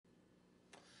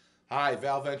Hi,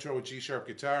 Val Ventro with G-Sharp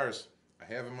Guitars.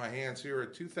 I have in my hands here a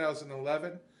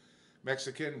 2011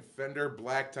 Mexican Fender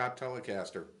Blacktop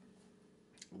Telecaster.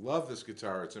 Love this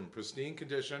guitar. It's in pristine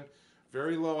condition.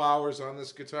 Very low hours on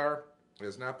this guitar. It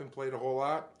has not been played a whole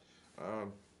lot.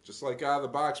 Just like out of the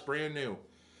box, brand new.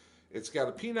 It's got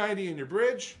a P90 in your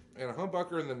bridge and a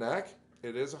humbucker in the neck.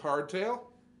 It is a hardtail.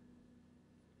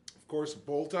 Of course, a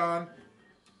bolt-on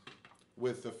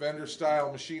with the Fender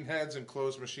style machine heads and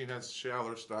closed machine heads,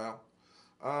 shallower style.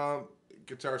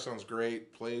 Guitar sounds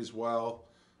great, plays well.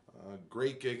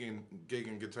 Great gigging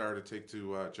guitar to take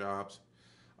to jobs.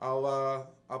 I'll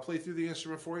play through the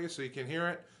instrument for you so you can hear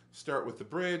it. Start with the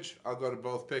bridge. I'll go to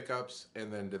both pickups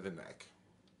and then to the neck.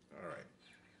 All right.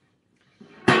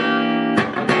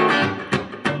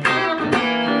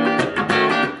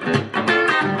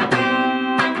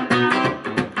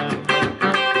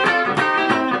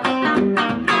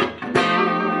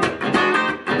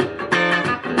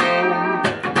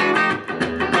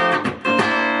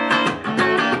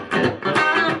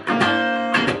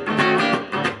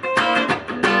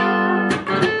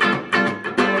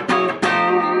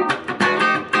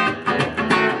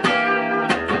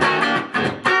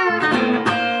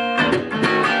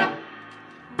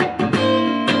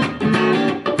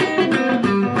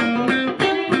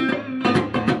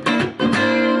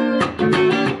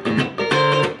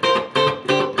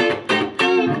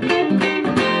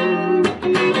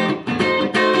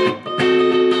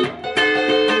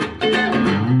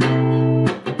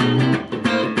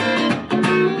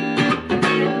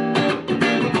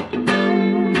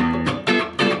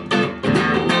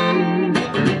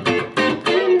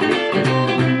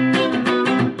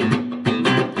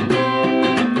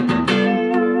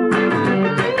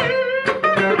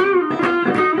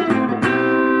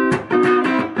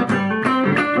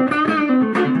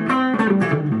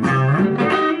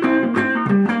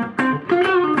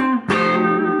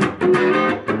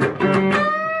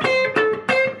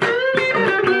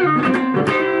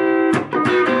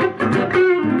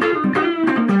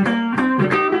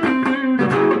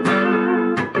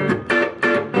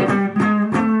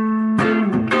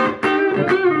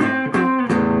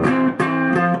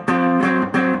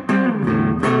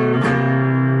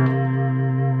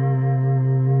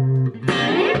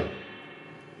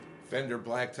 Fender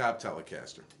Blacktop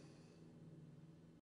Telecaster.